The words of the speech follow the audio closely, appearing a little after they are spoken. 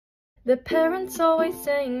The parents always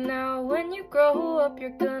saying now, when you grow up,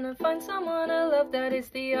 you're gonna find someone to love that is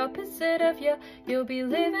the opposite of you. You'll be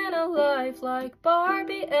living a life like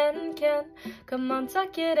Barbie and Ken. Come on,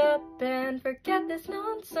 suck it up and forget this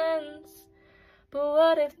nonsense. But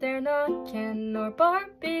what if they're not Ken or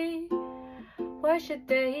Barbie? Why should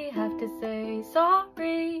they have to say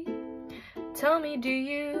sorry? Tell me, do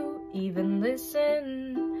you even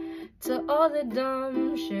listen to all the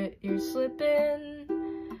dumb shit you're slipping?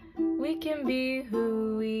 We can be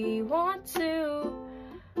who we want to.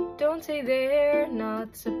 Don't say they're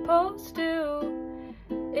not supposed to.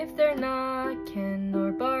 If they're not Ken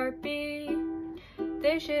or Barbie,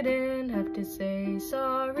 they shouldn't have to say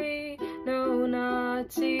sorry. No, not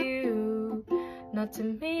to you, not to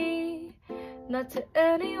me, not to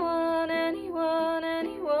anyone, anyone,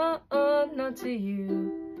 anyone. Not to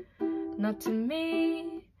you, not to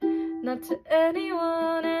me, not to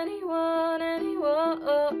anyone, anyone,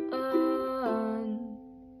 anyone.